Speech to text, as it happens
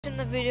watching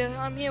the video.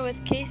 I'm here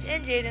with Case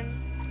and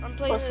Jaden. I'm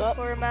playing What's this up?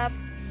 horror map.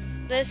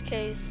 This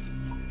Case.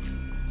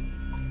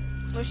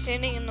 We're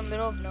standing in the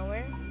middle of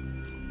nowhere.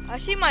 I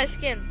see my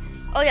skin.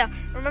 Oh yeah,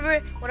 remember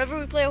whenever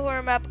we play a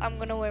horror map, I'm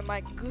gonna wear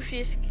my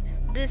goofiest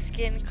this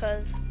skin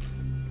because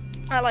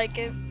I like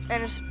it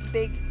and it's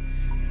big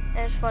and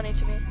it's funny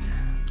to me.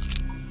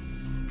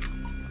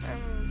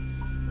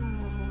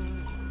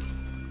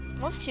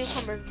 Most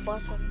cucumbers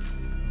blossom.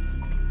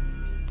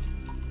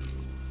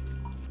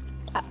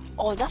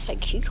 Oh, that's a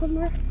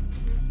cucumber?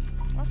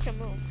 Okay,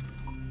 move.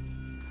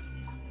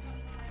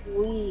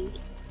 Wee.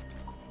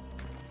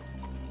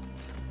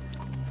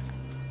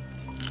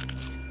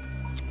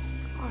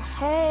 Oh,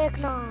 heck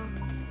no.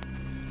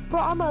 Bro,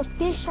 I'm a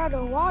fish out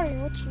of water.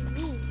 What you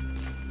mean?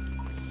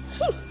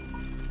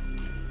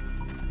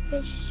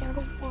 Fish out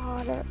of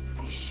water.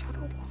 Fish out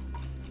of water.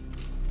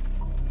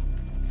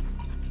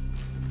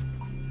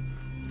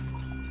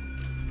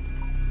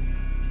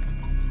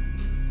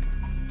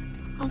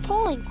 I'm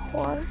falling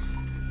core.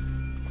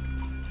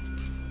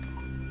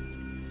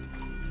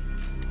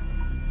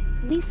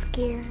 Me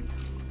scared.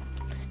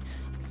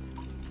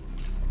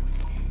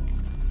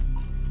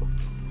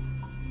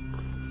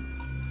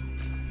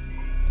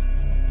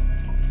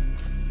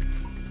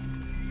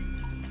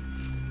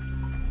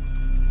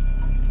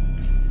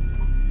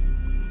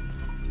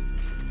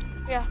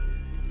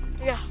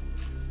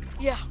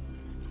 Yeah.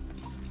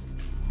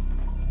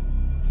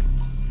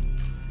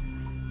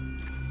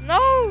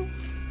 No!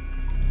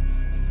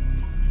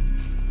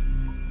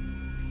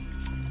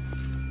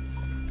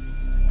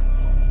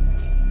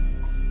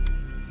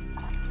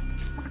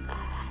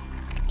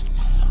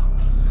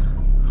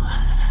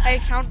 Hey,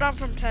 count down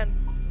from 10.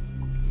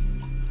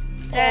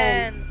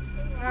 10,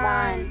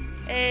 9,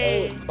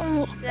 8,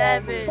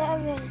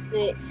 7,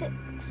 6,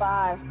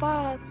 5,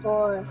 5,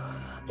 4,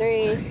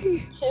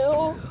 3, 2,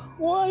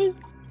 1.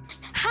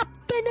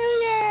 Happy New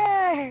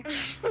Year!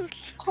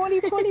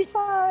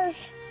 2025.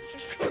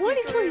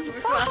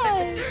 2025!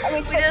 I mean,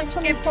 We just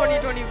skipped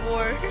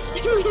 2024.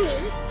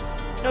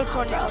 No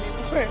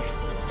 2024.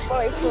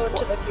 Going forward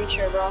to the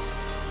future, bro.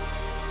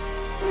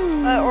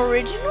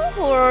 Original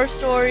horror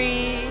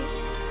story.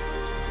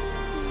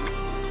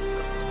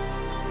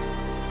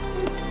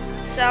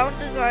 Sound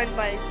designed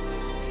by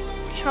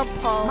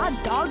Champala. My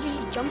dog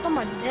just jumped on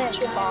my neck.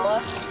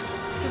 Chupala.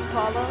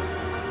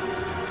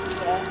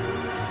 Yeah.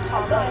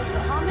 Guys,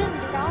 comment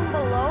down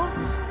below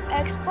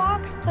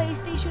Xbox,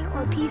 PlayStation,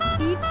 or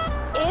PC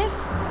if you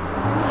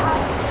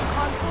have a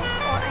console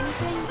or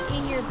anything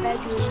in your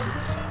bedroom.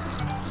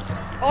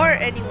 Or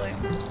anywhere.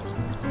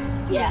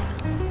 Yeah.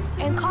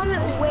 And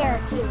comment where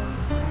too.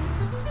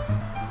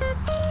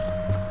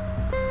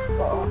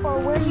 Or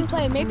where you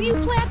play. Maybe you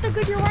play at the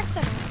Goodyear Rec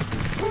Center.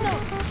 Who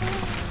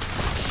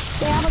knows?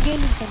 They have a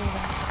gaming center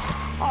there.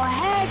 Oh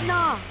heck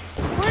nah.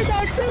 Where's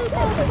our two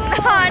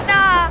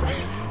Nah.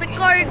 The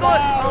car you're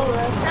going. Oh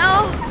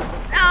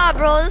no. Nah,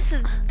 bro. This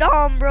is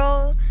dumb,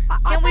 bro.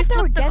 Can we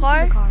flip the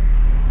car?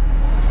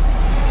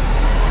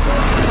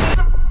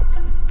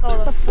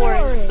 Oh, the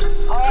forest.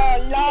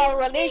 Oh no,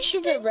 run this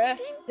stupid, bro.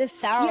 This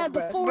sound, Yeah,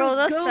 the forest. Bro,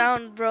 that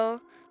sound, bro.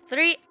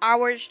 3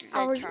 hours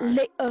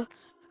later.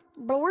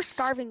 Bro, we're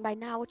starving by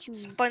now. What you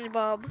mean?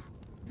 SpongeBob.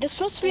 This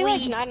supposed to be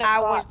like 9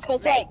 o'clock,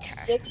 cause like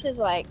 6 is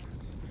like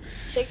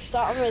 6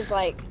 something is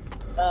like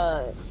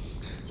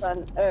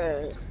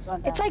sundown.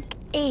 It's like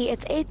 8.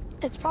 It's 8.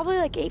 It's probably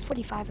like 8:45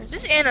 or something.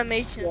 This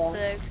animation's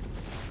sick.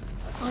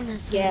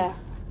 Honestly. Yeah.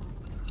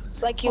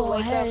 Like you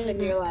wake up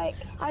and you're like.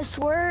 I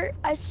swear,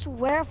 if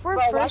we're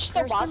Bro, first watch the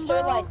person,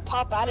 monster bro, like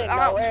pop out of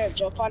nowhere and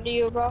jump onto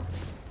you, bro.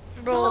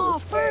 Bro, no,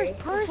 first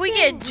person. if we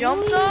get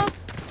jumped up,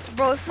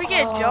 bro, if we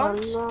get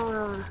jumped,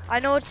 no. I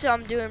know what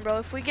I'm doing, bro.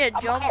 If we get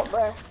I'm jumped, out,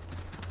 bro.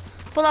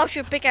 pull out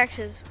your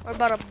pickaxes. We're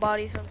about to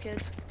body some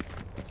kids.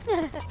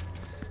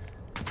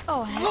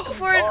 Oh, heck. Look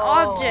for an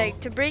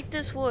object to break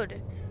this wood.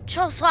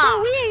 Chosa.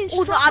 Bro, we ain't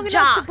strong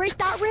enough to break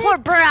that rig. Poor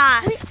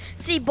brass.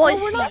 See, boys.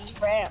 Bro, That's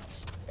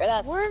France. Or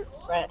that's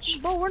French.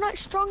 But we're not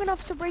strong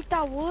enough to break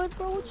that wood,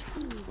 bro. What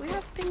you mean? We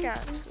have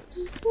pickaxes.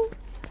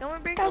 Can we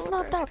break That's the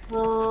not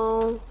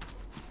wood? that.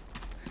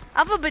 I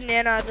have a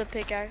banana as a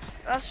pickaxe.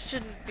 That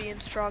shouldn't be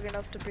strong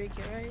enough to break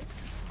it, right?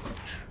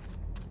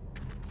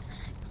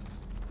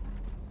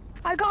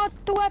 I got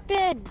the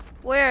weapon.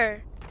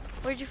 Where?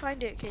 Where'd you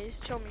find it, Case?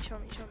 Show me.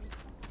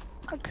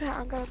 Okay,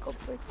 I'm gonna go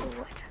break the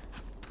wood.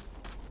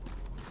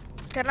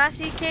 Can I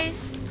see,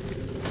 Case?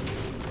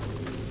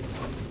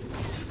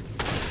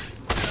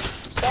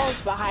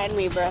 Someone's behind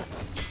me, bro.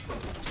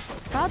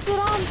 That's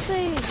what I'm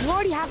saying. You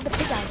already have the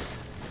pickaxe.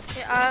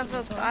 Yeah,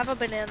 I have a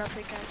banana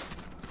pickaxe.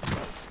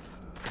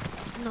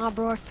 Nah,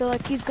 bro. I feel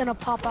like he's gonna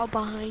pop out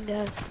behind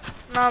us.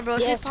 Nah, bro.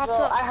 Yes, He pops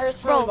bro. up. I heard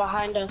someone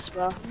behind us,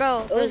 bro.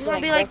 Bro, there's gonna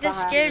be like this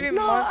scary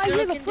No, monster I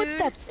hear the looking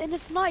footsteps, and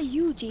it's not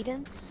you,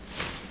 Jaden. Dude.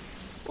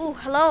 Ooh,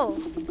 hello.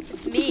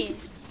 It's me.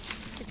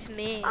 It's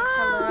me.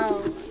 Ah.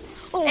 Hello.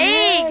 Oh,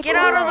 Hey, heck, get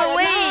out of the no,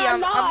 way.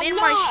 no, I'm in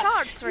my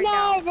shots right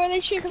now. No, bro,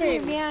 they shoot Come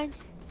here, me. man.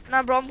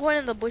 Nah, bro, I'm going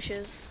in the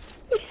bushes.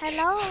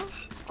 Hello.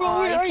 Bro, Oh,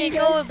 where are you you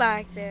can't go guys?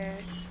 back there.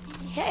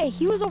 Hey,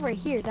 he was over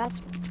here. That's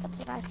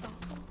what I saw.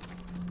 So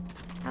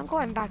I'm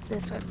going back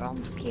this way, bro.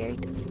 I'm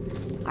scared.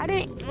 I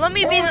didn't. Let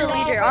me be the No,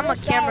 leader. no, I'm a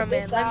the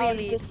cameraman. sound, Let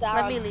me the lead. sound.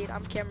 Let me lead.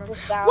 I'm cameraman. The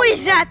sound. What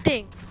is that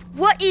thing?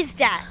 What is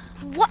that?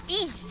 What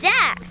is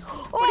that?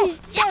 What is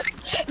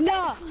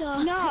that?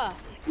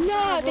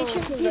 No. They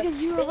tripping. Jaden,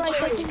 you were right.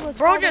 That thing was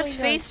Bro just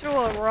following faced us. through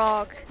a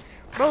rock.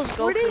 Bro's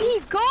Goku. Where did he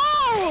go?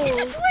 He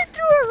just went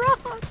through a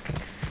rock.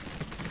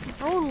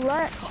 Bro,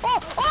 let.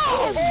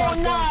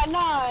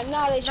 Oh,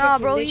 nah, they tripping. Nah,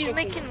 bro, they he's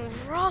tripping. making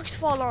rocks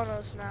fall on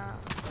us now.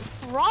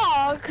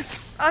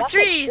 Rocks. Oh, That's a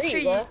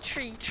tree, bro.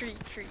 tree.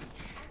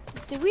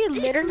 Did we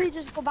literally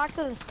just go back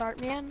to the start,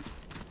 man?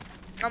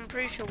 I'm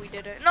pretty sure we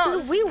did it. No,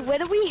 Dude, we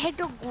literally hit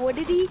the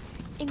woodity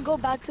and go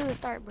back to the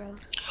start, bro.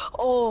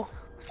 Oh.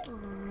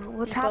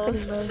 What's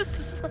happening, bro?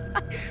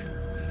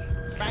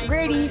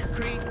 Grady.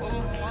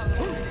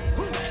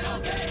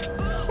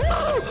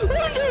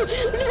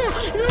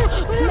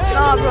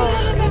 Nah, bro.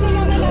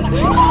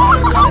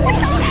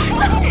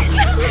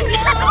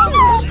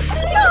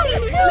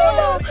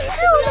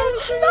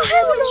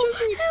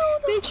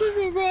 They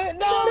tripping, bro.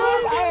 No,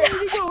 I'm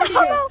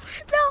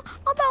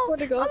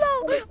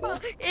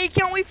out. Hey,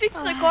 can we fix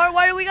the car?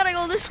 Why do we gotta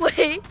go this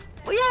way?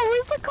 Yeah,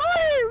 where's the car,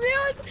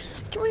 man?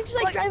 Can we just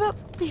like drive up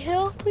the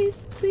hill,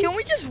 please? Can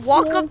we just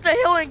walk up the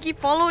hill and keep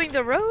following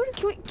the road?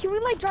 Can we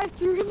like drive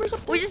through him or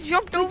something? We just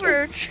jumped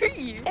over a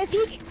tree. If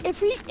he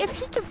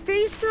could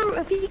phase through,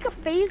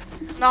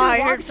 Nah, I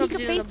through heard rocks, he something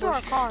could in phase the through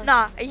our bush. car.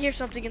 Nah, I hear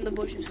something in the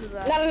bushes. Who's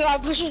that? No,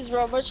 bushes,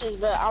 bro.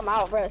 I'm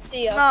out, bro.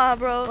 See ya. Nah,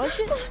 bro.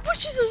 Bushes? Those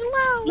bushes are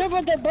loud. No,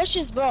 but the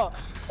bushes, bro.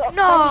 So,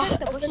 No,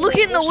 bushes. look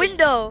in the bushes.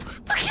 window.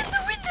 Look in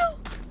the window.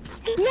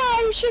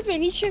 No, he's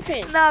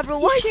tripping. Nah, bro,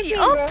 why is he tripping,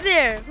 up bro.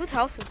 there? Whose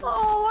house is this?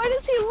 Oh, why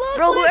does he look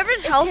Bro, like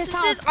whoever's it's house his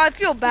this is, I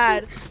feel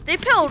bad. They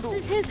paid. This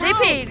is his They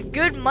house. paid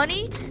good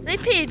money. They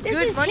paid This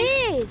good is money.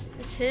 his.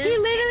 It's He his.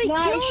 literally No,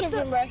 killed he's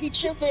tripping, bro. He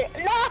tripping.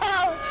 No!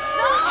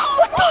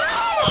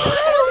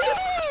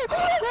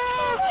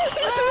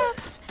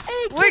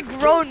 We're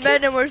grown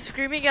men and we're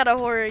screaming at a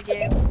horror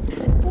game.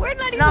 We're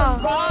not even. Nah.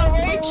 Bro,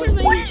 where you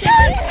tripping? What is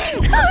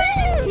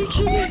that? He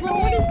tripping, bro.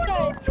 What is that?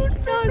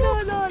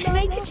 No. Can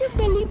I get your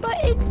belly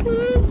button,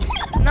 please?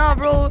 Nah,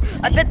 bro.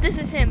 I bet this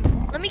is him.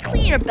 Let me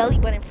clean your belly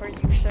button for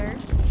you, sir.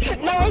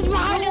 No, he's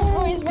behind us,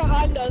 bro. He's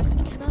behind us.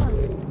 No,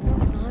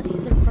 it's not.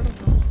 He's in front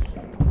of us.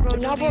 Bro,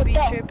 No, don't bro, be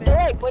they're tripping.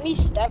 like, when he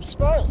steps,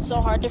 bro, it's so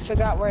hard to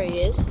figure out where he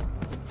is.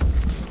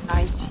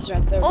 Nice, he's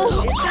right there.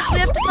 Oh, it says we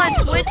have to find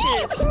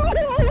switches.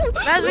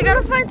 Guys, we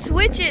gotta find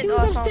switches. He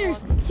was Oh, I found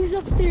upstairs. one. He's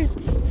upstairs.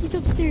 He's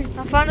upstairs.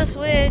 I found a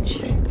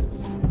switch.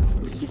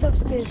 He's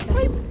upstairs,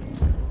 guys.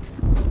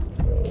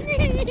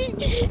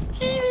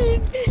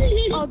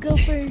 I'll go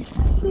first.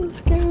 So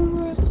scary,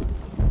 bro.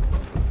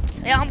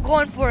 Yeah, I'm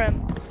going for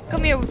him.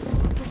 Come here.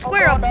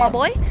 Square up, my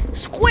boy.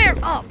 Square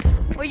up.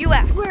 Where you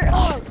at? We're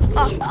up.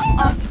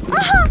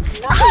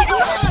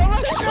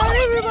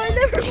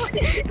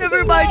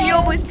 Never mind. He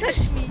almost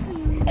touched me.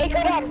 Hey,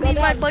 go down, Clean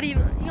my buddy.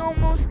 He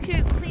almost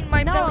cleaned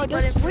my No, belly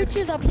there's button.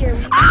 switches up here.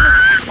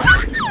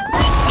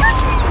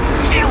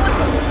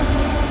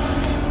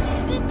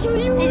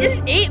 He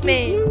just ate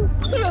me.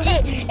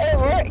 Hey,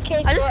 where,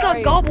 Case, I just where got are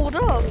you? gobbled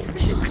up.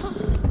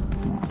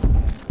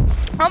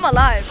 I'm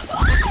alive.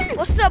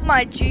 What's up,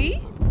 my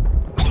G?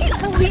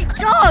 Oh, he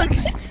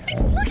ducks.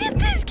 Look at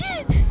this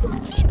kid.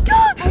 He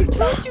ducks. I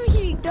told you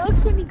he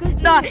ducks when he goes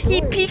to Nah, the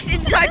he door. peeks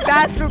inside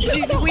bathrooms.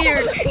 He's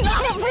weird.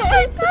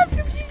 Inside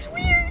bathrooms, he's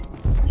weird.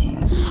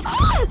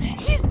 Ah,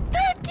 he's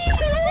ducking.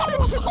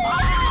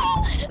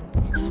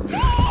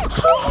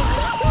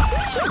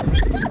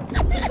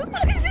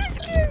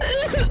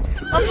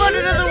 I found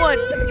another one.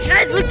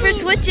 Guys, look for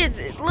switches.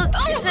 Look,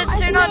 it says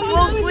turn on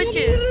 12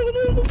 switches.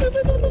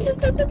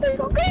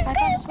 I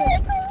found a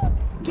switch.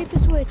 Get the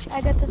switch. I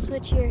got the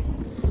switch here.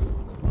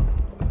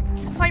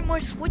 Let's find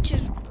more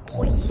switches,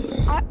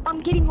 please.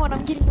 I'm getting one.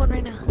 I'm getting one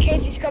right now.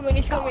 Case, he's coming,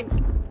 he's coming.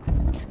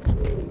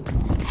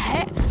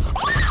 Hey.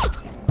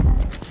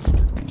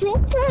 Bro,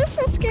 I'm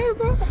so scared,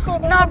 bro.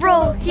 Nah,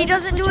 bro, he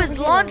There's a doesn't do switch his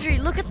over here, laundry.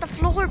 Look at the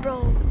floor,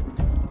 bro.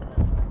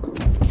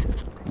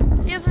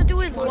 He doesn't do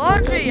his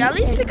laundry. At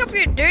least pick up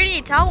your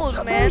dirty towels,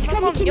 man. He's My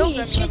coming mom to me. yells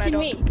He's at me when I chasing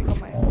don't me. pick up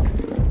my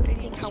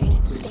dirty towels.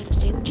 Thanks,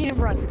 Jaden. Jaden,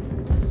 run.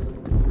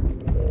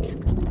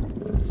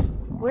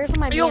 Where's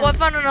my Yo, man? I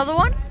found another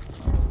one.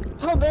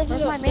 Bro, this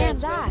is Where's my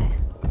man's bro. at?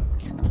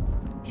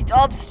 He's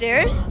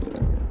upstairs.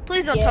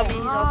 Please don't tell me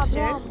he's Ah,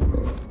 upstairs.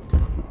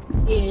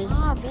 He is.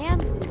 Ah,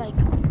 man's like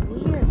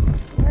weird.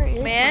 Where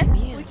is Man, my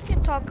man? we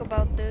can talk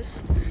about this.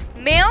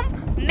 Ma'am,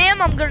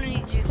 I'm gonna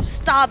need you to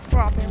stop,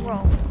 drop, and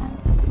roll.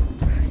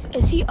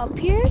 Is he up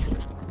here?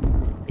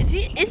 Is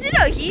it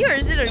a he or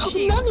is it a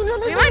she?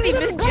 We might be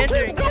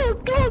misgendering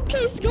Go,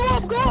 Case, go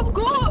up.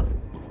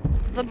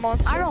 the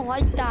monster. I don't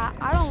like that.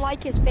 I don't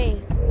like his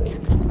face.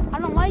 I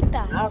don't like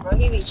that. Nah, bro,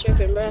 he be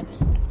tripping, bro.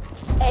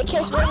 Hey,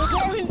 Case, where you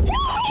going?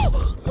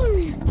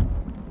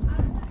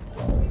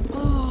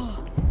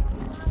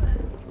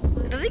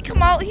 Does he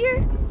come out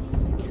here?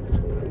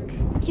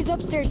 He's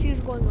upstairs. He was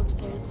going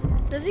upstairs.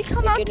 Does he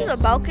come Look out at to the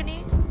us.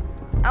 balcony?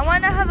 I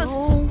wanna have a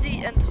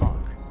seat and talk.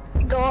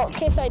 Go up in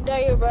case I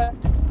dare you, bro.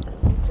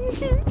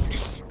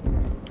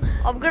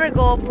 I'm gonna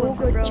go up with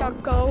you,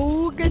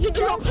 bro. Is it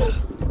drop?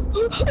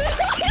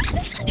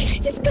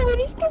 He's coming,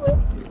 he's coming.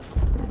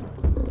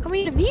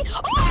 Coming to me?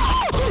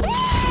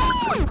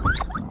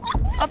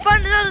 I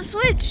found another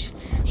switch.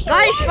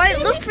 Guys,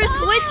 look for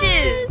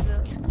switches.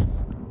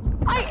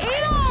 I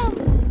am.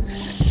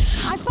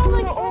 I found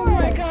like 4. Oh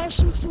my gosh,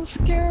 I'm so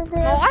scared,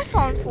 bro. No, I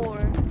found 4.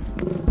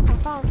 I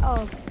found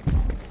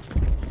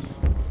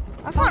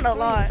I found a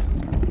lot.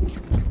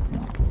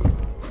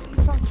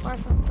 You found 4, I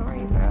found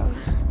 3, bro.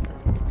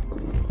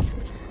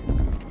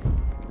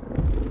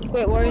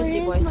 Wait, where is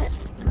he, boys?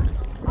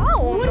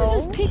 What is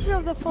this picture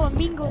of the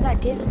flamingos at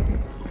dinner?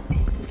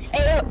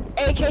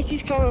 Hey,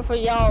 Casey's coming for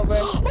y'all,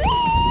 bro.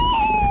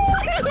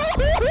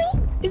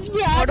 It's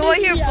behind. Where do I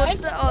hear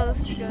footsteps? Oh,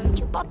 that's you guys.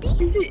 Puppy?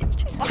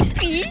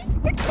 Puppy?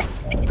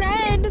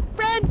 Friend!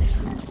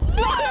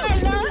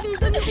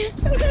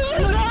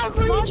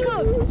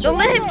 Don't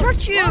let him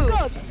touch you! Walk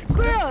up,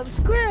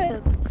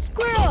 square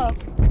up!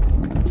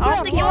 I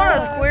don't think you want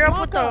to square up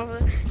with the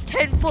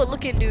 10-foot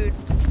looking dude.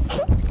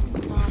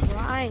 Nah, bro,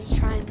 I ain't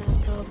trying that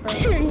though, bro.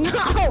 No,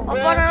 I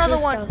found another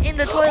one in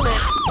the toilet.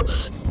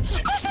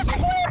 I said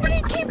square, but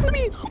he came for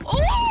me!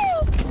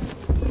 Oh!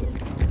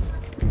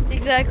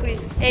 Exactly.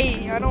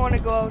 Hey, I don't want to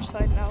go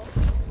outside now.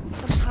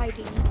 I'm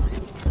hiding.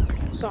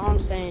 So I'm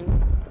saying.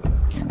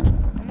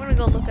 I'm gonna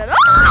go look at.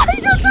 Ah!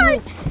 He's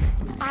outside!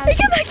 Hey,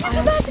 get back in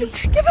the bathroom!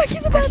 Get back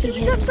in the bathroom!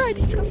 He's outside!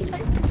 He's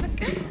outside!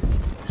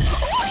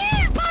 Oh, he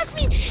ran past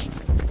me!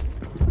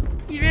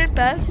 He ran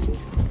past you?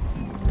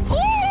 Oh!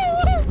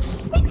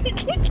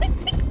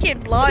 Get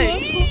blind.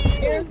 I'm so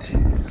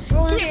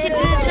scared.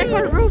 Check my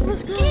room.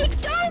 Let's go. Get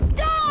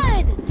dunked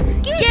on!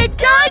 Get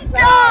dunked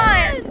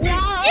on!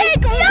 Get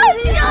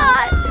dunked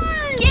on!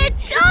 Get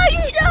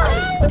dunked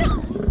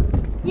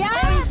on! Yeah? Oh,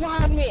 he's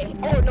behind me.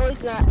 Oh, no,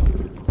 he's not.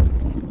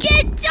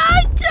 Get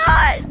dunked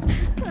on!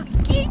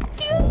 Get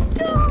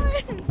dunked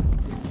on!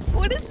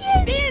 What is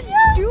this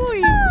man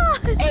doing?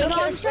 Hey,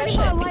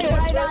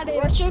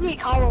 what should we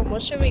call him?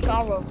 What should we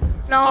call him?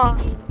 No,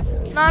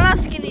 not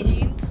skinny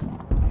jeans.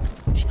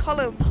 We should call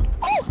him.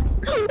 Oh!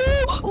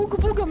 Ooga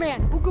booga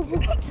man! Ooga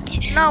booga.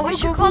 No, we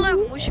should call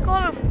him. We should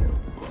call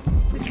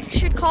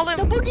him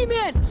The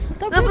boogeyman!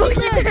 The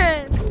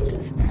boogeyman.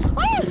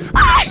 Oh!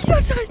 Ah, he's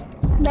outside.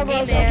 No,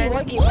 bro, it's Hey,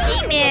 Wuggy.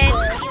 man.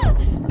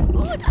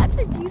 Ooh, that's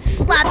a decent.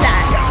 Slap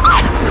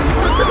that.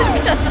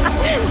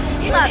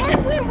 His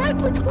head went right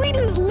between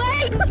his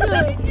legs, dude.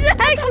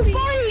 That's how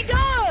far he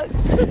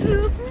ducks.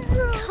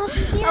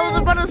 I was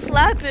about to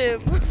slap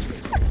him.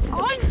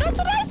 Oh, that's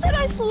what I said.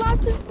 I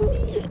slapped his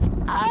booty.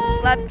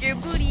 Slapped your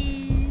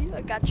booty.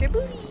 I got your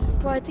booty.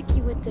 Bro, I think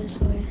he went this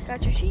way.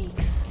 Got your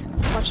cheeks.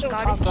 Watch him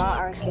Got pop his out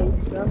our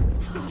cheeks. case, bro.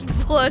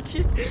 Watch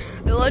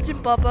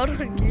him pop out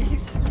on gaze.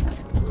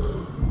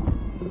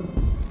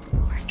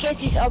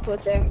 Casey's up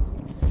with there.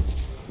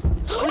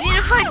 We need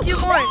to find 2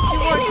 more. 2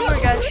 more,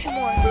 guys. 2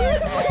 more.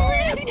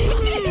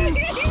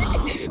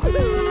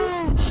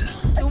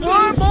 2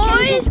 more,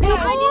 boys. 2 I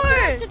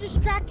more. need to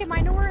distract him. I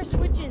know where his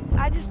switch is.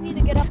 I just need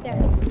to get up there.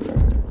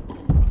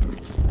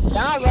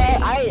 Nah, bro,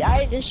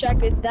 I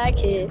distracted that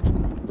kid.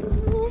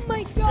 Oh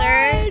my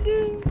god.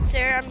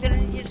 Sir, I'm gonna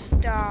need you to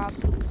stop.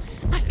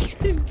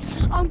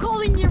 I'm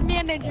calling your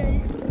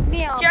manager.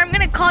 Meow. Sir, I'm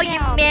gonna call you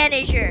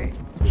manager.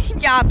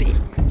 Stop it.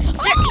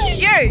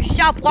 Sir,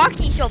 stop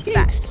walking so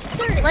fast.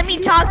 Sir, Let me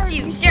talk to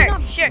you. Sir.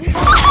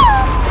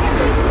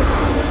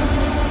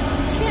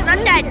 Not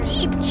that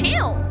deep,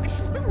 chill.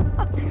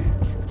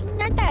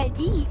 Not that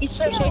deep. He's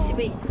still chasing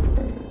me.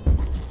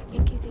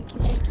 Thank you.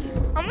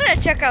 I'm gonna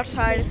check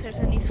outside if there's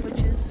any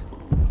switches.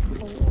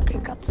 Oh, okay,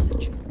 got the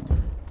switch.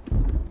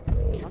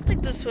 I don't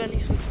think there's any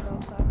switches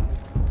outside.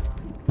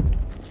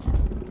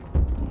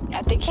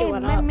 I think he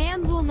went my up.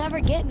 mans will never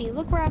get me.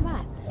 Look where I'm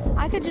at.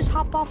 I could just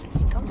hop off if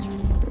he comes for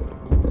me.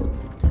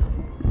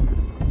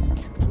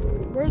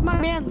 Where's my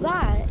man's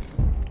at?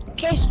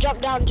 Case,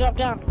 drop down.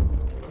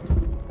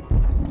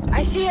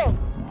 I see him.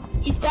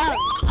 He's down.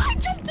 Oh, I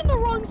jumped in the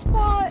wrong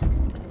spot.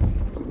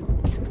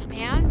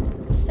 Man,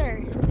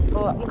 sir.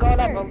 Oh,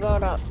 I'm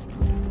going up.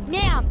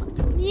 Ma'am.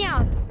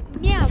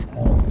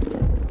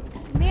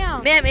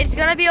 Ma'am, it's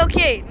gonna be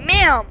okay.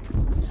 Ma'am.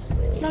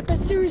 It's not that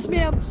serious,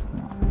 ma'am.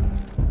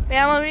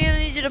 Ma'am, I'm gonna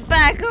need you to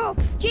back up.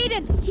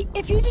 Jaden,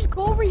 if you just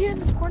go over here in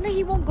this corner,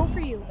 he won't go for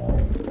you.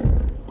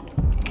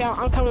 Okay,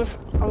 I'm coming.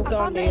 I'm I going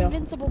found to the you.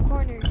 invincible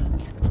corner.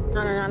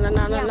 No. I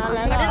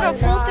did a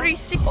full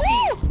 360.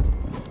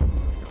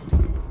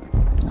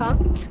 Huh?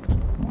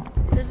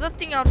 There's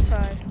nothing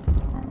outside.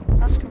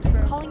 That's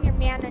confirmed. Calling your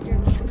manager,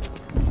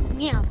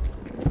 ma'am.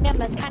 Ma'am,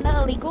 that's kind of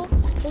illegal.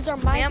 Those are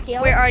my Ma'am,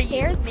 stairs. where are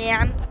you?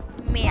 Ma'am.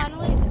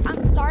 Finally,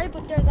 I'm sorry,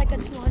 but there's like a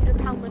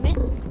 200-pound limit.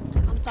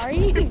 I'm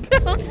sorry.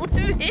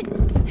 Limit.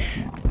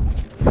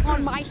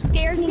 On my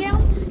stairs,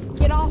 ma'am.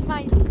 Get off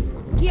my.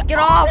 Get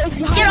off!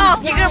 Get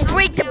off! You're gonna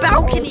break the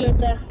balcony! Right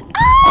there. Get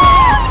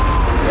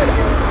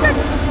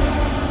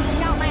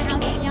out my house,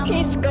 ma'am.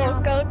 Case,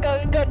 go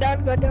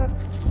down.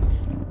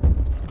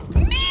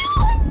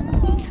 Meow!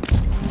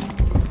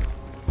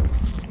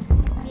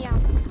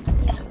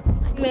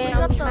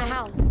 my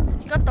house.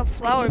 You got the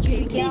flower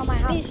paint. Get out of my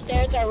house. These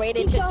stairs are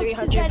rated He to dunked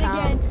his 300 head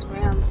pounds.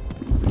 again.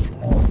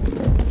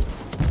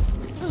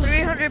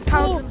 300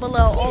 pounds and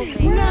below only.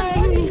 No,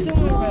 he's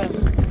zooming, bro.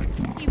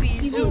 He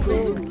be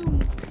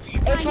zooming.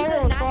 Hey,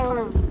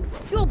 follow him.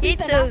 He'll beat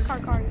the those.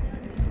 NASCAR cars.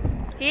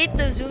 He ate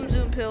the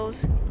zoom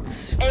pills.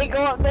 Hey,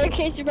 go up there in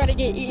case you're about to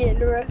get eaten,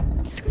 bro.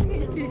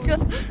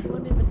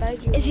 One in the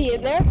bedroom. Is he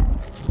in there?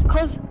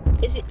 Cause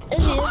is he in there?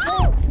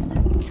 Go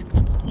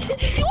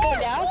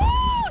down.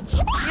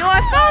 Yo,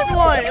 I found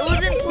one. It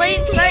was in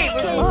plain sight.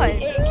 We're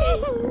fine.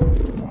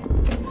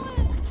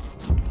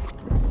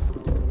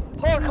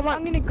 Hold on, come I'm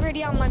on. gonna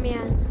gritty out my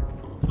man.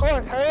 Hold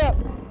on, hurry up.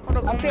 Hold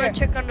up, I'm here. gonna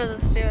check under the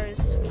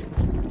stairs.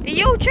 Hey,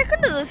 yo, check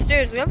under the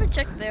stairs. We haven't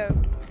checked there.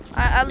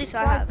 At least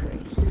I have.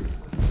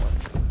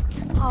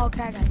 Oh,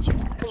 okay, I got you.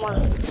 Come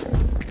on.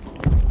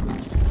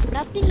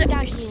 Nothing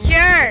down here.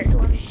 Sure.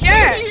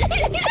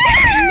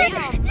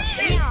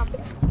 Damn.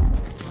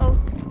 Oh,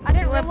 I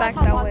didn't went back realize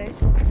how that long way.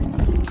 this is gonna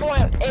take. Come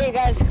on. Hey,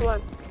 guys, come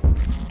on.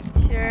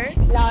 sure.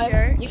 No,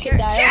 Sure. you Sure. can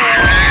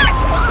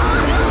die.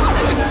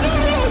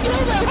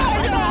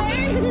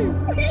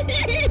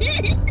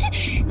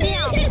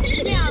 Damn.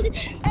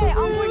 Hey, I'm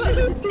going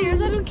under the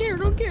stairs. I don't care.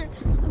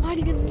 I'm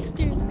hiding under the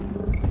stairs.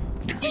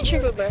 You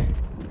tripping, bro.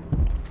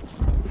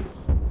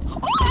 Oh,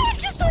 I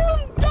just saw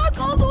him duck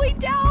all the way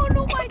down.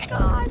 Oh my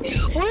god.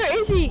 Where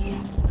is he?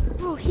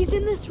 Bro, he's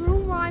in this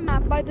room where I'm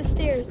at by the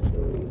stairs.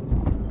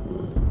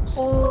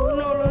 Oh,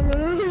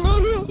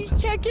 no. He's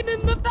checking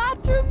in the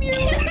bathroom mirror.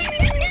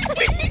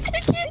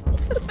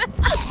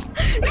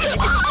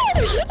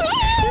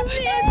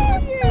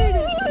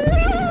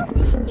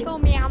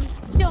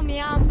 Chill,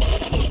 ma'am.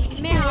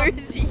 Where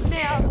is he?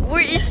 Ma'am. Where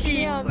is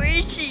she? Ma'am. Where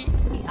is she?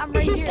 I'm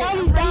right He's here. down, I'm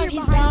he's right down, here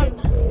he's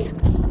behind down.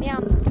 him.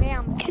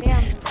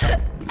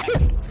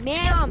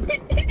 Ma'am.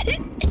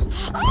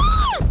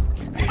 Ah!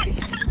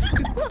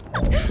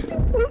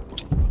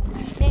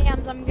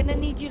 Ma'ams, I'm gonna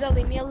need you to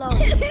leave me alone.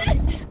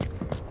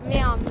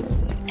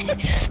 Ma'ams.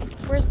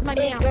 Where's my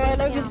He's ma'am?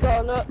 going up, he's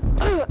going up.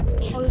 Oh,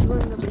 he's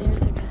going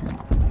upstairs again.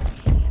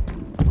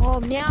 Oh,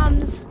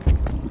 ma'ams.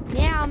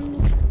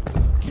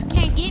 You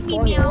can't get me,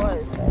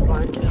 ma'ams.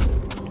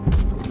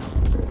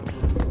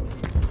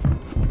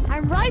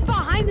 I'm right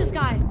behind this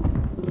guy.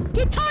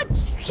 Get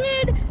touched,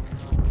 kid.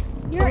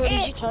 You're Did you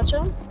it. touch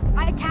him?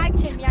 I tagged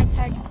him. Yeah, I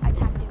tagged him.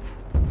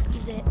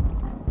 He's it.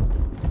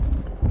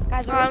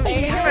 Guys, are we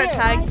He's playing gonna together?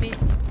 tag me.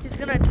 He's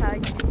gonna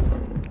tag me.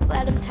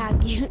 Let him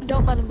tag you.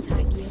 Don't let him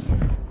tag you.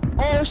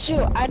 Oh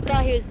shoot, I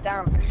thought he was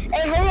down.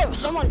 Hey, hurry up,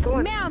 someone, come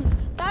on. Ma'ams,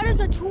 that is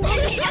a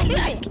 200-pound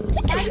limit.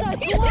 That's a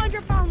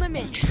 200-pound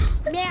limit.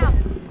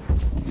 Ma'ams.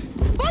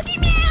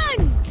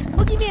 Boogeyman!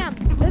 Boogie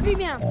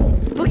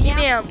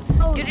Mams.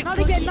 Oh, Get it, not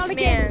again, not Boogie's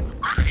again. man.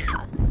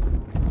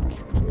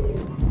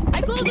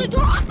 I closed the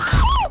door.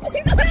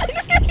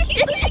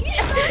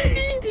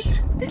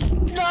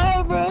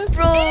 No, bro.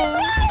 Bro.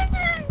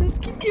 Let's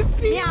get your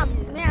feet.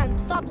 Ma'am,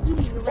 stop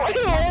zooming around.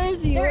 Where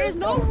is he? There is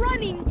no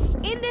running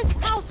in this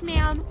house,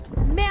 ma'am.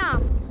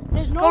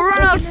 There's no Go run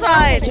running in this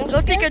outside. house.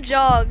 Go take a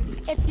jog.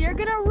 If you're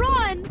gonna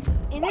run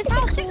in this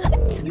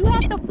household, you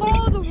have to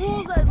follow the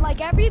rules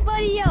like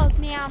everybody else,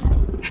 ma'am.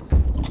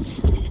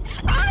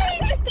 I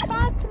took the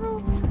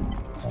bathroom.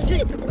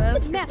 Check the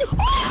bathroom. Ma'am.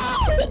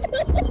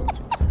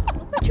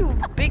 Look at you,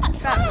 big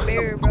fat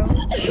bear, bro. Ma'am,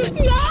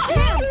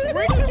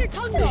 where did your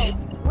tongue go?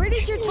 Where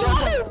did your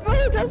tongue go?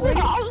 Bro, that's what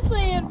I'm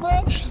saying,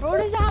 bro. Bro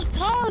doesn't have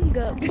tongue.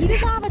 He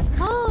doesn't have a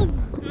tongue.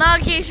 Nah,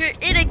 Case, you're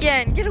it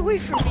again. Get away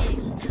from me.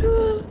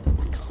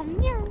 Come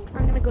here.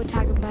 I'm gonna go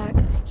tag him back.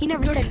 He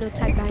never said no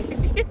tag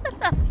backs.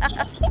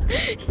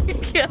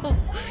 Yo.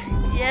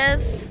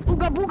 Yes.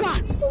 Booga booga.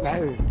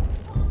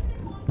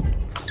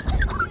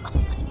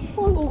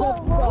 Booga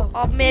booga.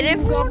 I'll admit it.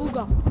 Booga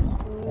booga.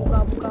 Booga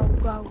booga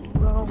booga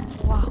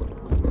booga. Wow.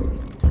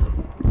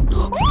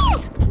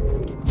 Oh!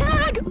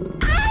 Tag!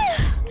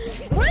 Ah!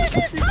 Where's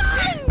his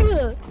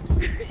tongue?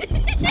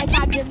 I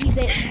tagged him. He's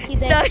it.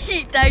 No,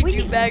 he tagged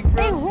you back,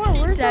 bro. Hey,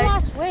 where's the Tagged-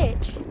 last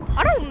switch?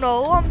 I don't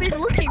know. I've been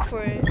looking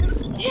for it.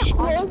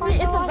 Bro, is he in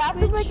the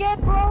bathroom again,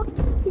 bro?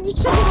 He was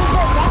checking in the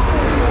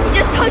bathroom. He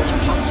just touched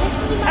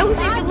me. I was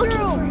even Bathroom. looking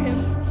for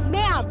him.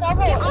 Ma'am, No,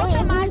 bro, get out wait, the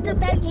is master he in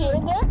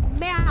bedroom. there?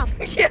 Ma'am,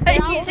 Yeah, get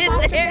out he's the in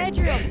master there.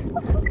 bedroom.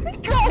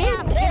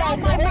 Ma'am, get out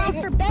my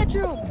master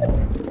bedroom.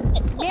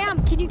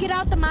 Ma'am, can you get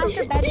out the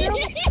master bedroom?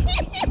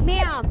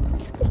 Ma'am.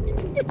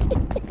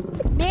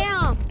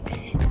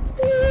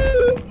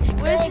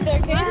 Where's there,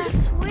 the Case.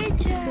 last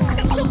switch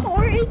at?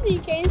 Where is he,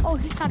 Case? Oh,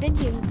 he's not in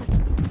here.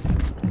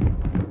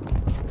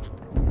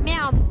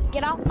 Ma'am,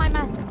 get out my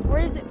master.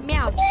 Where is it?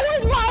 Ma'am,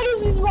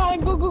 He's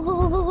mine. Go, go,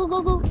 go, go,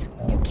 go, go, go.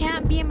 you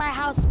can't be in my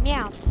house,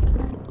 ma'am.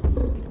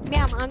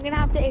 Ma'am, I'm gonna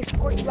have to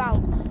escort you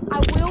out. I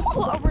will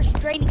put a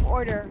restraining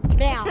order,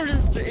 ma'am.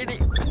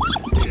 Restraining.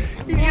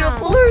 He's Ma'am, gonna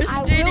pull a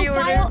restraining I will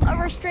order. file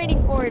a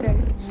restraining order.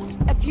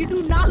 If you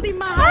do not leave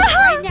my house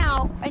right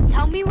now and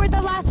tell me where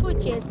the last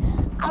switch is,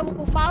 I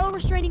will file a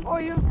restraining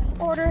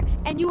order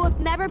and you will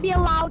never be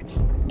allowed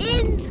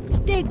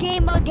in the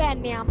game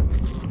again, ma'am.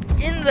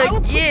 In I the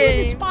will put you in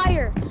this game.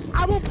 fire. I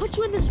I will put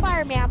you in this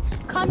fire, ma'am.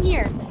 Come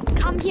here.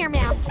 Come here,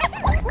 ma'am.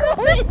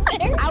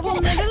 I will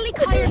literally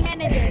call your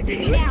manager,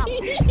 ma'am.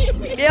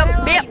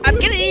 Ma'am, I'm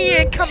gonna need you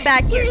to come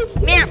back here.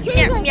 Ma'am, Go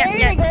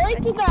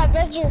into that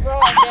bedroom, bro.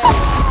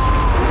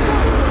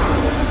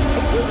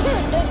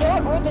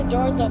 The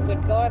door's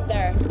open. Go in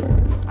there.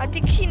 I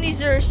think he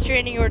needs a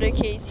restraining order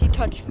case. He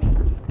touched me.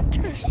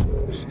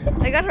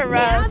 I got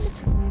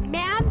harassed.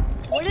 Ma'am,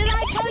 what did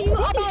I tell you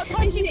about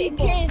touching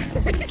people?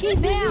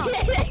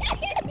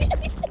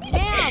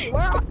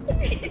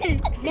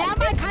 Ma'am,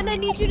 I kind of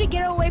need you to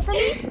get away from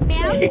me,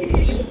 ma'am.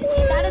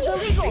 That is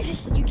illegal.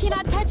 You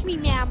cannot touch me,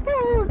 ma'am.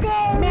 Oh,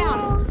 God.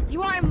 Ma'am,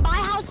 you are in my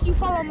house. You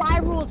follow my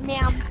rules,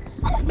 ma'am.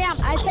 Ma'am,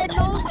 I said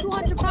no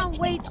 200-pound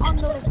weight on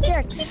those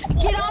stairs.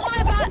 Get on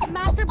my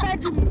master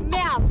bedroom,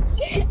 ma'am.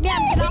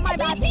 Ma'am, get on my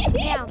bathroom,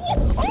 ma'am.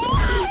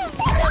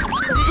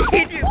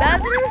 In your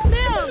bathroom?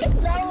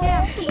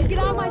 Ma'am, can you get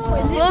on my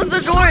toilet? Close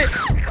the door.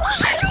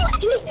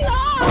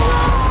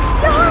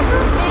 Ma'am,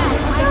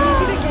 I need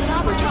you to get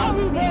on my house.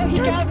 He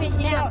got me.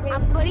 Ma'am,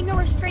 I'm putting a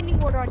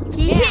restraining order on you.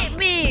 He hit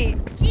me.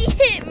 He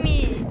hit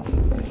me.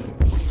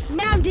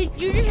 Ma'am, did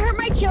you just hurt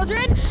my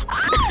children?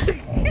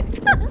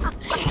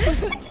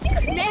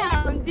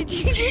 Ma'am, did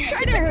you just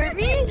try to hurt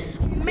me?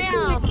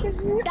 Ma'am,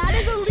 that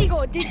is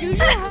illegal. Did you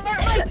just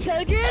hurt my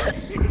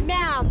children?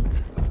 Ma'am,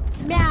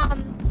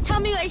 tell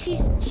me what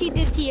she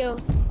did to you.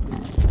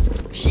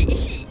 She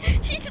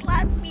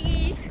slapped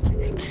me.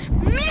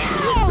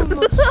 Ma'am, you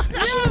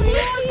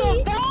want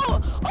the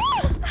belt?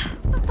 Oh!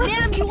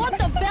 Ma'am, you want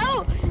the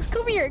belt?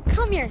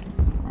 Come here.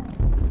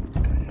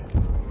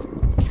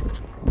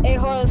 Hey,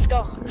 let's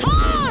go.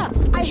 Ha!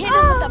 I hit him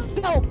with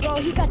the belt, bro.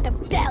 He got the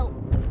belt.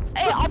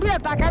 Hey, I'll be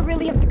right back. I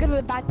really have to go to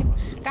the bathroom.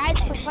 Guys,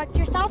 protect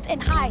yourself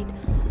and hide.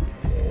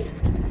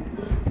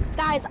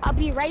 Guys, I'll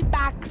be right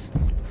back.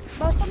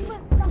 Bro,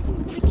 someone's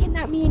gonna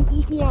kidnap me and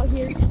eat me out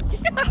here.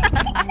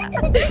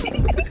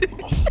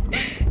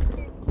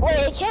 Wait,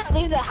 you can't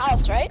leave the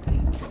house, right?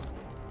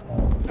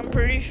 I'm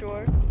pretty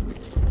sure.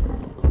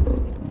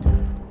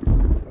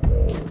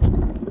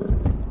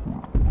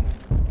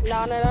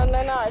 No.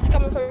 It's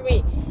coming for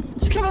me.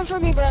 It's coming for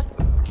me, bro.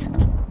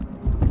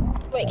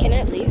 Wait, can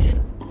it leave?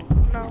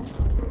 No.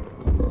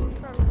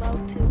 It's not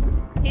allowed to.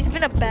 He's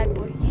been a bad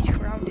boy. He's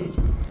grounded.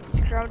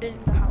 He's grounded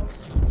in the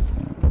house.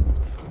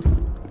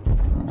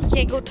 He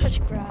can't go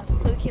touch grass,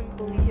 so he can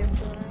bully him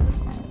for that.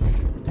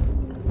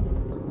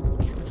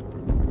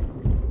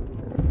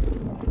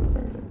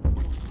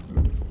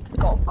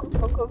 Go.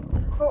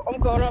 I'm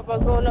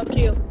going up to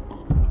you.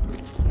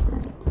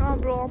 Nah,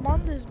 bro, I'm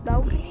on this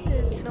balcony.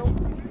 There's no.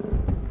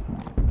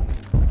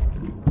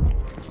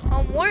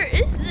 Where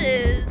is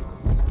this?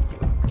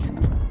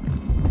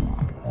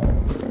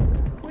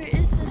 Where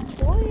is this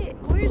boy?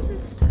 Where is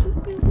this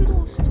stupid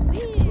little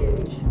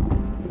switch?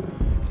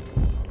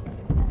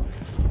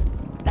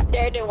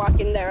 They're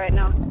walking there right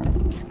now.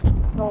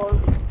 Oh,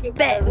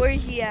 Bet, where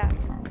is he at?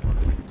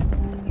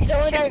 He's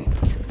over there.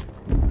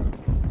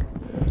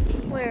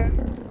 Where?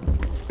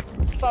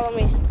 Follow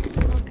me.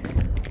 Okay.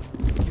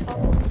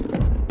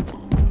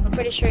 I'm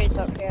pretty sure he's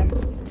up here.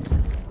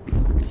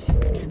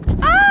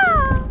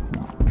 Ah!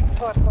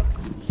 Come on.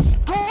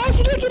 Bro, why is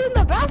he gonna get in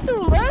the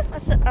bathroom, bro?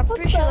 I'm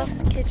pretty sure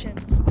that's the kitchen.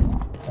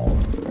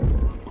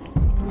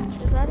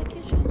 Is that a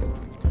kitchen?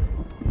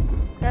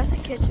 That's the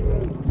kitchen, bro.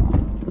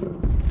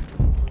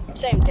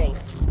 Same thing.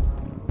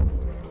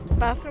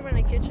 Bathroom and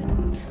a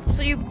kitchen.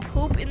 So you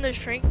poop in the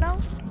shrink now?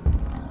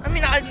 I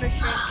mean, not in the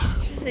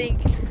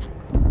shrink.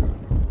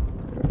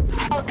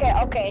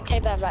 Okay,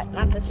 take that back.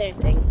 Not the same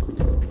thing.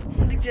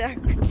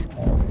 Exactly.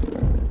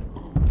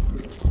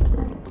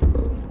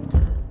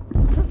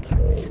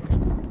 Sometimes.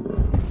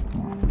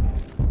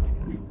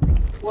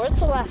 Where's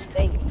the last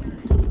thing?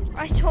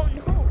 I don't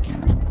know.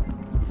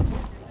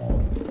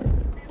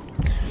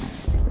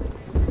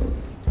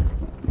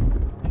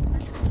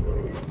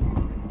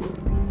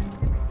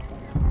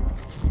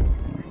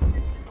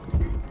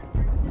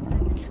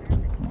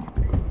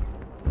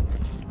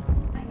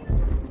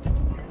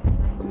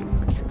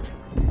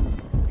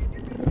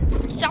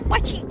 Stop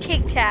watching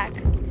TikTok.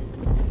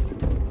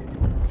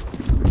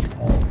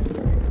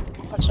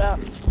 Watch out.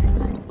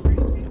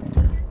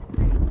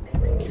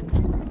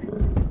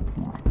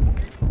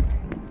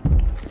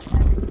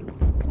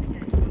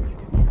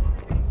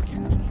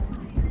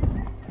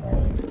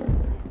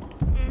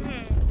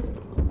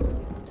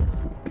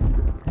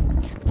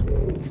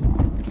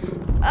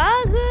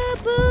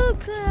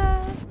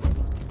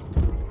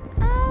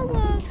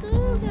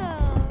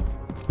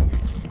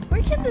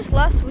 Where can this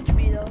last switch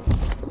be though?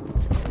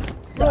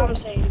 That's what I'm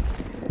saying.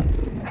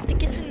 I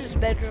think it's in his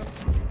bedroom.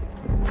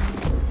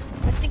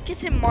 I think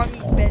it's in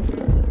mommy's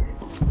bedroom.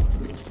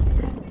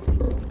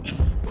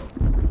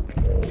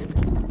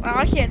 Wow,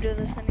 I can't do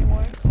this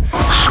anymore.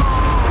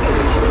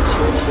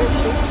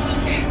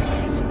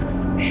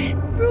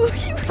 Bro,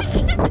 you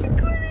reached the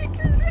corner.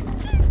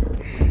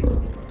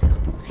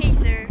 Hey,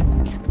 sir.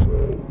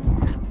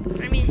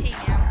 I mean, hey,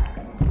 ma'am.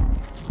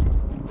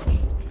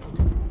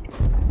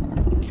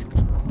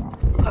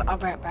 I'll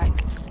be right back.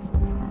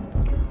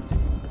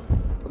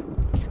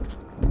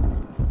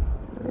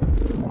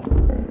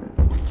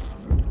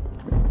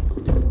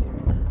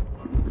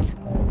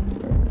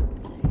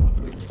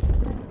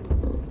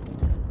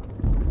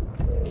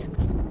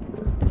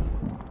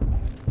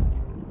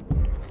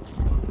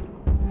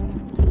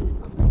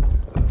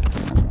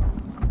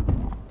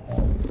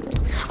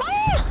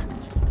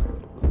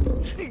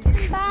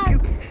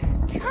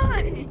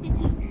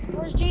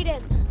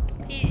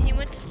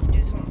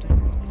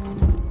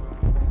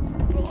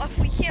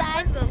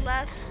 the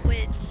last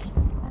switch.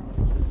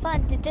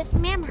 Son, did this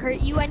man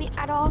hurt you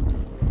at all?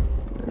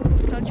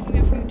 Touched me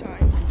a few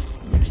times.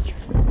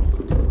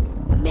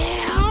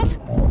 Ma'am?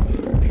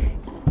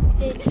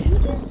 Did you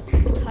just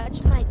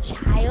touch my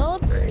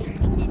child?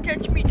 He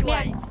touched me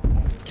twice.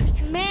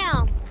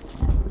 Ma'am.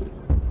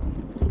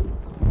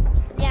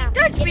 Ma'am,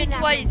 Touched get me in that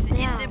twice room in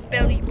now. the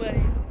belly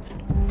button.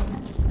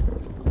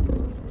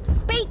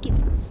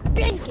 Spanking,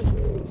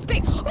 spanking,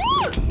 spank.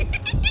 Oh!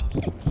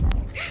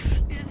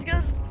 You just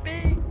got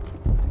spanked.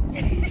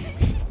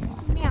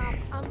 Ma'am,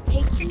 I'm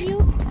taking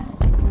you.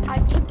 I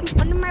took you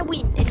under my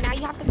wing, and now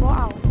you have to go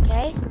out,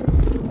 okay?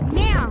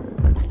 Ma'am.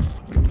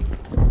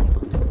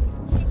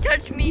 She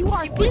touched me. You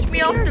are She pushed 50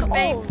 me off years to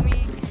bank old.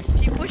 me.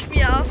 She pushed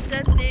me off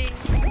that thing.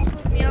 She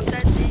pushed me off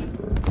that thing.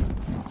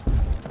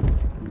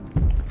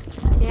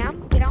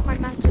 Ma'am, get out my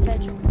master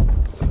bedroom.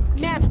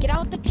 Ma'am, get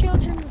out the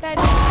children's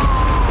bedroom.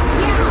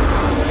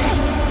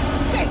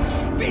 Yeah,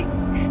 space.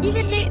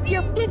 Even if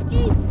you're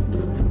 50,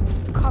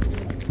 come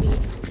with me.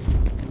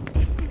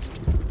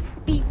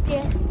 Beat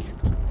it.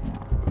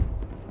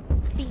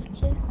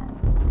 Beat you.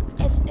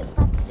 It's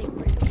not the same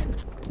word, okay?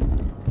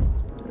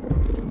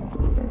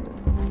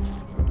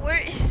 Where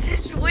is the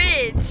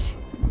switch?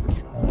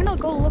 I'm gonna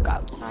go look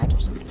outside or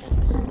something.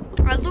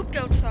 I looked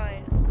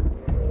outside.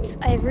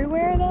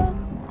 Everywhere though?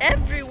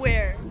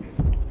 Everywhere.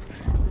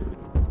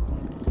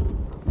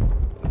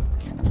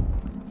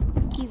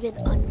 Even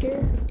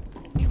under?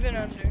 Even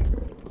under.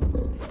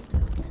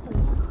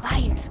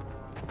 Liar.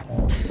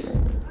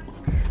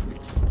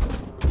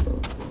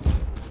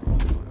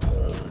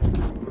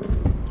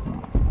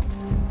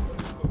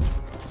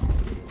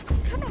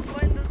 Trying to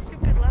find the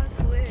stupid last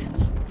switch.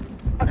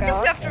 I Okay.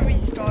 think we have to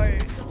restart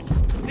it because the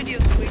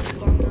video's way too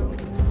long now.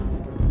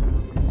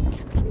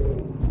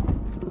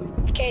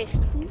 Case,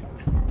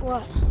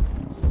 What?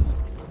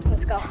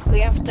 let's go. We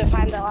have to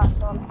find the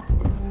last one.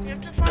 We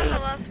have to find the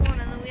last one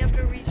and then we have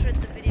to restart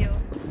the video.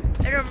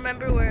 And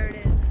remember where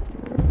it is.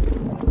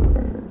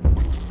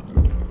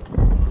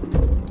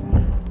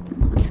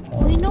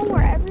 We know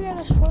where every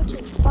other switch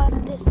is but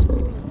this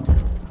one.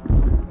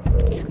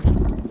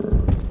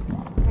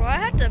 Bro, I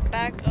had to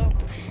back up.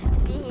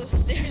 Google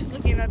stairs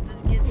looking at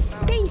this kid's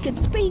mouth. Spanking.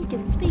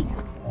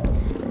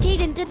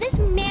 Jaden, did this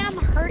ma'am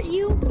hurt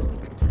you?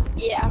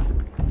 Yeah.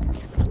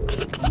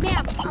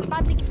 Ma'am, I'm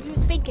about to give you a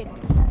spanking.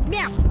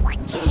 Ma'am.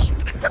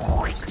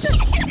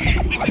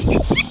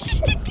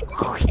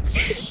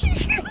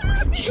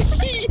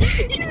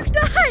 You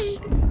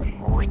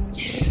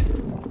died!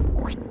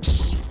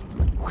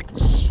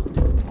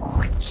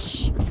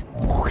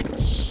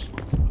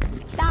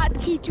 That'll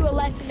teach you a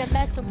lesson to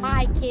mess with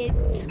my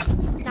kids.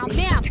 Now,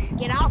 ma'am,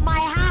 get out my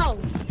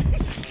house.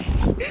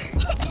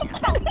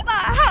 My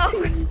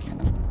house!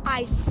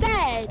 I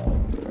said,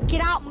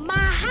 get out my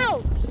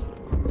house.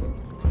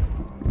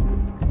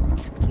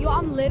 Yo,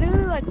 I'm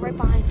literally like right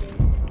behind you.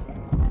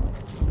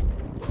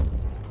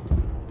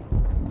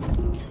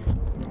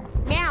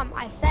 Ma'am,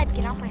 I said,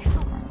 get out my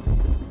house.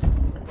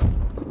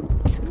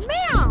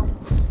 Ma'am,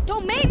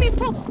 don't make me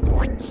pull.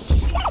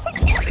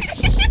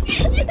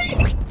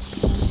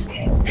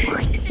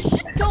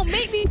 Don't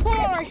make me pull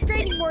a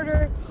restraining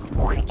order.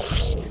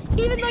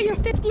 Even though you're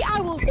 50,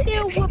 I will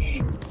still whoop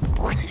you.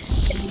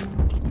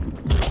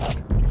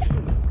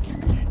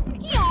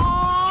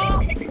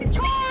 Yaw!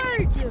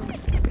 Charge!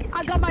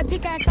 I got my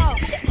pickaxe out.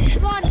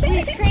 Son,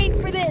 we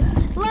trained for this.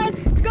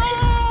 Let's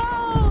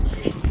go!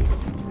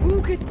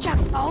 Ooga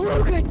chaka.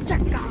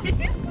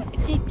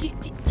 Did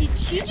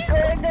she just go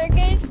There,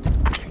 guys.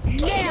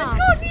 Yeah. She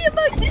called me a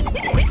monkey!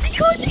 She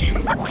called me a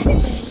monkey!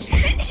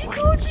 She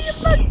called me a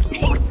monkey!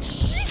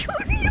 She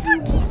called me a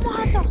monkey!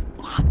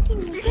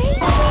 Motherfucking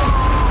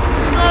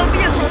racist Called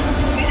me a monkey!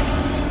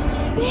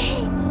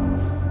 bitch.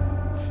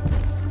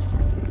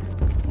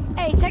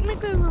 Hey,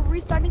 technically we're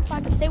restarting so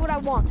I can say what I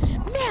want.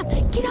 Ma'am,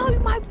 get out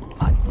of my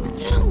fucking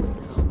house.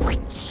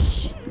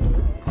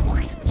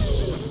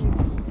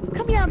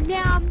 Come here,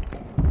 ma'am.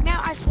 Ma'am,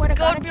 I swear to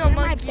God, Called if me you're a in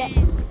my monkey!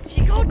 bed,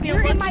 She called me a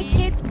you're monkey! in my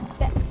kid's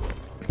bed.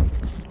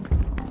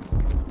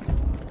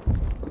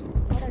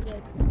 What I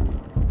did.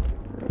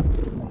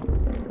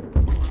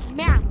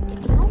 Ma'am, if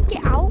you don't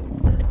get out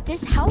of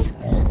this house,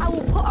 I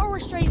will put a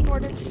restraining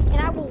order and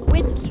I will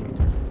whip you.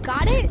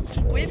 Got it?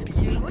 Whip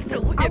you? What's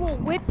the whip? I will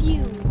whip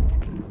you.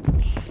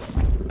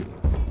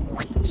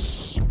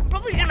 I'm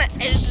probably gonna edit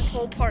this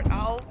whole part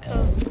out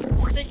because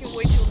it's taking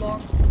way too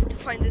long to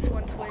find this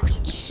one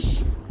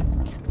switch.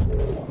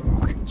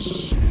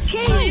 So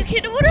you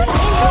can do whatever you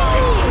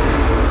want.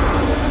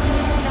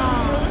 No,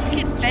 This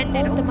kid's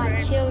bending both of my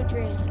over.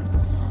 children.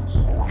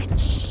 Bro,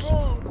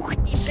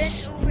 he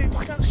bent over and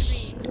sucked me.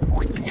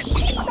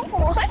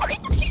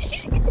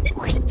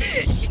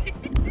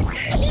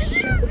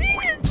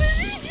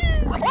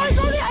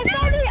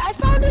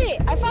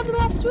 I found the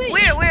last switch.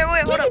 Wait, hold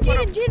up.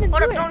 Jaden,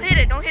 Hold do up, it.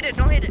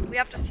 don't hit it. We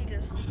have to see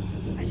this.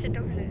 I said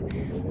don't hit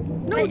it.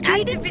 No, By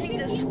Jaden activating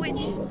should the be switch. in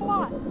the same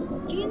spot.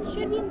 Jaden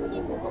should be in the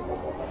same spot,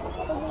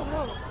 so we'll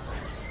know.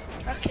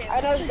 Okay.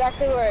 I know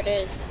exactly where it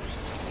is.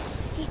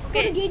 Just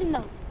go to Jaden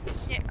though.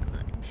 Yeah,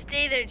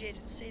 Stay there, Jaden.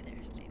 Stay there.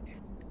 Stay there.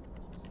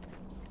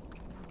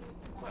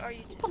 What are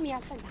you doing? Put me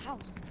outside the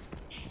house.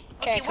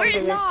 Okay, come where is to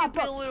this me. Nah, stupid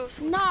but- little...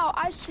 No,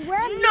 I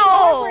swear me and No!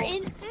 her were in. I was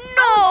in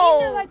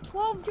there No! like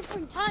 12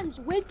 different times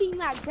whipping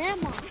that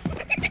grandma.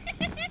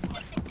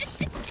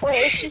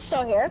 Wait, is she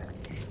still here?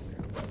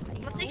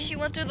 I think she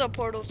went through the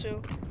portal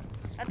too.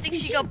 I think Did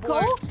she she got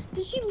go? bored.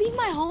 Did she leave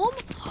my home?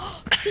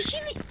 Did she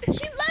leave?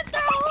 She left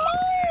her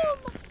home!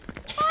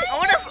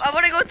 I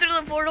wanna go through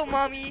the portal,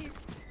 mommy.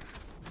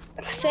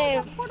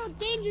 Same. The portal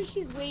danger,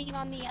 she's waiting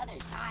on the other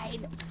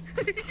side.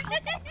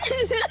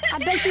 I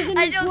bet she's in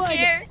I this don't wood.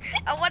 care.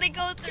 I wanna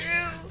go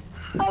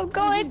through. I'm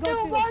going Just go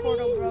through, through the portal,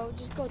 mommy. bro.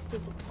 Just go through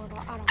the portal.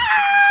 I don't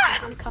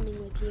care. I'm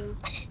coming with you.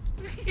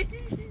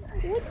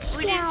 Watch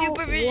We need out.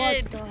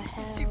 supervision. What the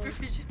hell?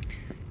 Supervision.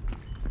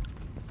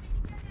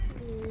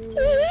 Mm.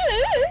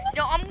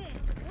 Yo,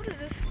 what is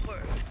this for?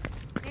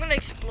 I'm gonna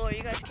explore.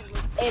 You guys can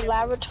look. A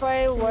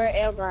laboratory, where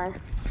am I?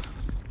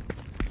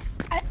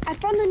 I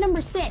found the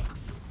number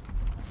 6.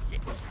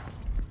 6.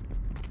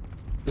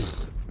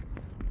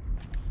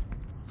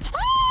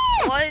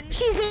 Ah! 1.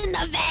 She's in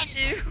the vents.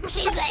 2.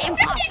 She's an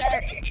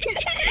imposter.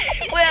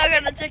 Wait, I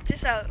gotta check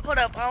this out. Hold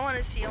up. I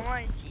wanna see.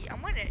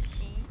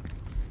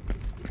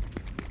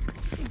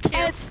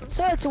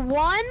 So it's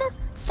 1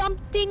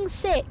 something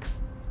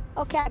 6.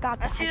 Okay, I got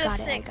I that. see I the got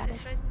it. 6. I got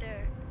It's it. right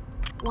there.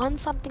 1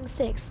 something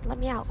 6. Let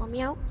me out. Let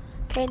me out.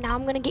 Okay, now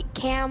I'm gonna get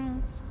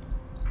cam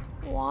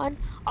 1.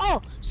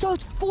 Oh, so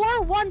it's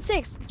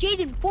 416.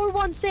 Jaden,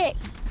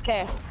 416.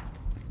 Okay,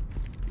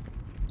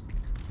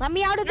 Let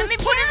me out of Let this me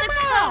put in the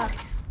camera.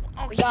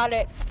 code. Okay. got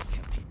it.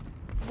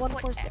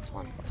 146.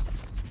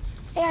 146.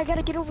 Hey, I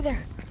gotta get over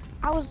there.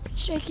 I was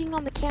shaking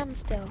on the cam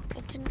still.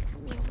 It didn't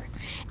put me over.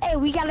 Hey,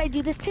 we gotta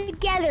do this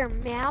together,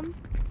 ma'am.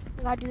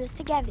 We gotta do this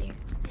together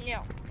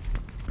Yeah.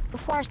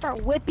 before I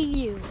start whipping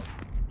you.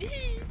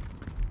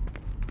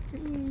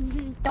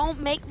 Don't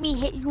make me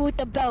hit you with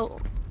the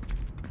belt.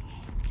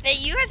 Hey,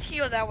 you guys can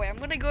go that way. I'm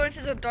gonna go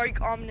into the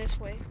dark, ominous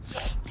way.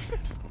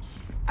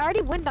 I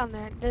already went down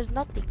there. There's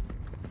nothing.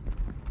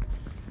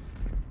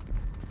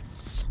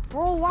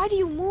 Bro, why do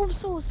you move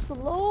so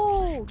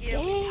slow? Scary.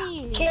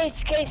 Dang.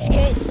 Case.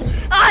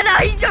 Ah,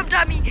 no, he jumped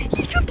at me.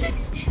 He jumped at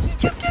me. He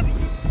jumped at me.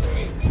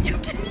 He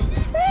jumped at me.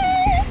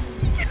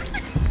 He jumped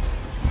at me.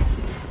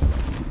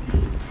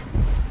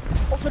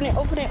 Open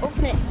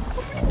it.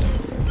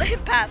 Let him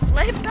pass.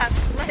 Let him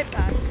pass. Let him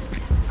pass.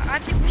 I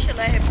think we should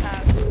let him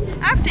pass.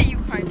 After you,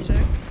 kind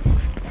sir.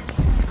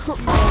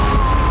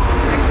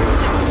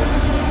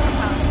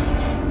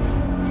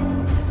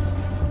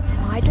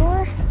 My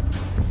door?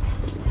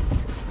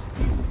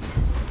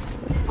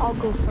 I'll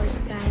go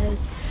first,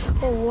 guys.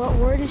 Oh,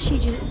 where did she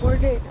just, You know,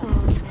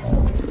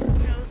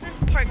 this is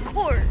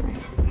parkour.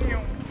 You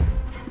know.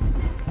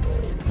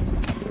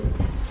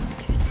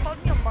 She called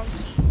me a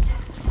monkey.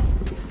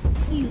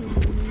 you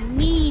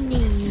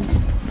meanie.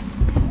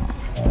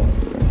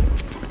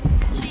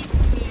 She's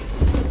mean.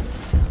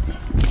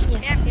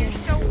 Yes, Damn, you're sir.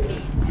 so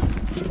mean.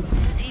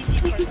 This is easy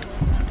parkour.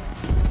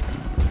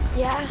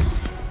 Yeah.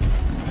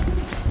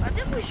 I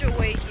think we should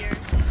wait here.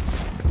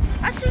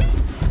 Actually,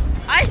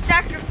 I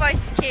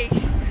sacrificed Case.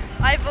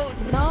 I vote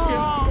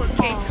No. to put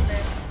Case in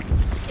there.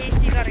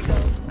 Case, you gotta go.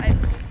 I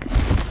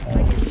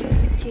guess you.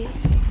 Gee.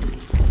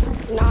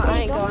 Nah, I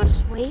Hey, ain't don't going.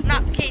 just wait.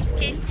 Not Case,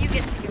 you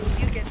get to go.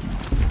 You get to go.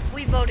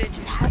 We voted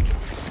you.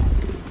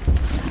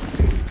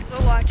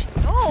 We're watching.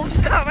 Oh,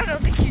 stop. I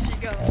don't think you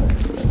should go.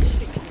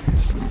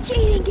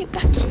 Jaden, get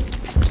back here.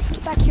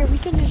 Get back here. We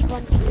can just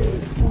run through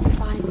it. We'll be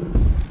fine.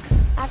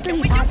 After Can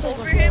he we jump passes,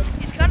 over we'll him? go.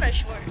 He's kind of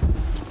short.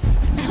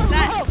 He's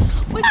fat. No,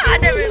 what I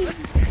you never. mean?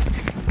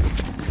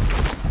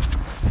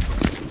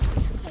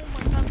 Oh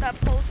my god, that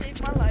pole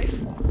saved my life.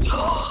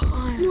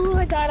 No,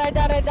 I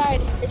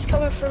died. It's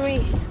coming for me.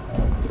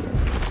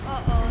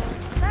 Uh-oh.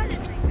 That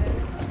isn't good.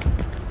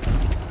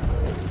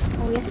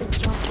 Oh, we have to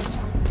jump this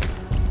one.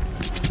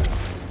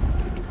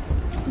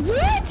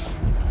 What?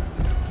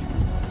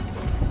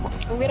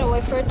 I'm gonna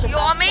wait for it to Yo, I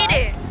pass made by.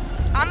 it.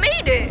 I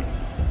made it.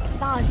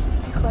 Nah, you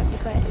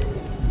quit.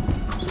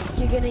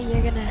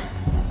 You're gonna.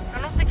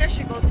 I don't think I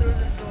should go through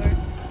this door.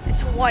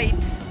 It's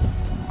white.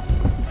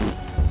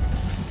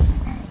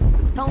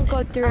 Don't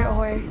go through it,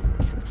 or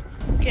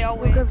Okay, I'll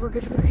we're wait.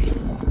 good.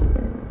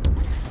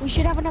 We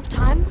should have enough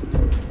time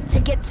to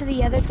get to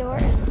the other door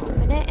and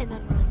open it and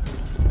then run.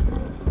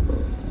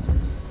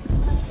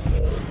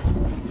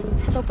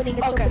 It's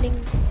opening. Okay.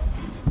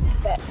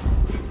 Bet.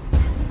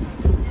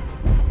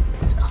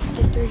 Let's go.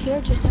 Get through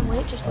here. Just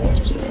wait.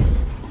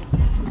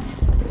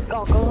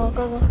 Go.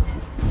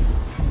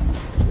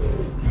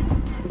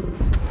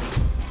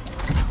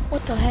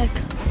 What the heck?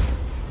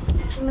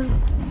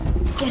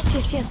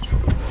 Yes.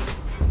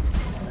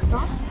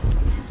 Off?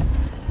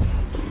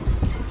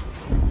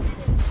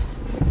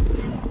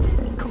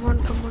 Come on.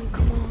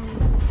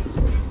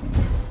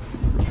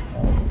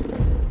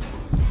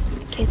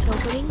 Okay, it's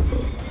opening.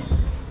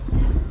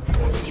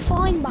 Is he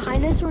falling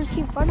behind us or is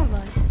he in front of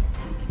us?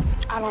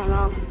 I don't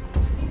know.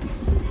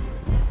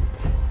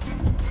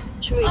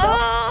 Should we go?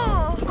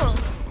 Oh!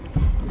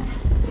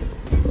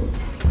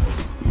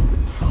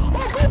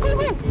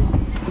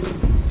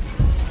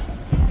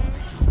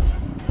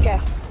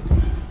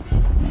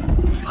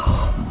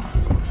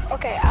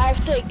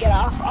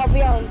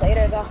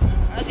 later though.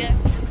 Okay.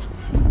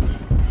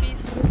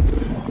 Peace.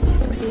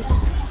 Peace.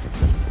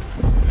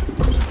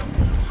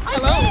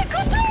 Hello. I made it,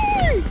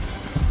 Couture!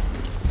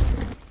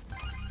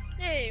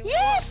 Hey.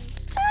 Yes,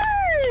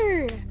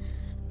 sir!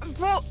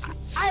 Bro,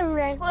 I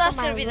ran Well,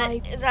 for my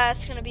life.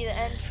 that's gonna be the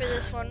end for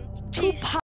this one. Two Peace.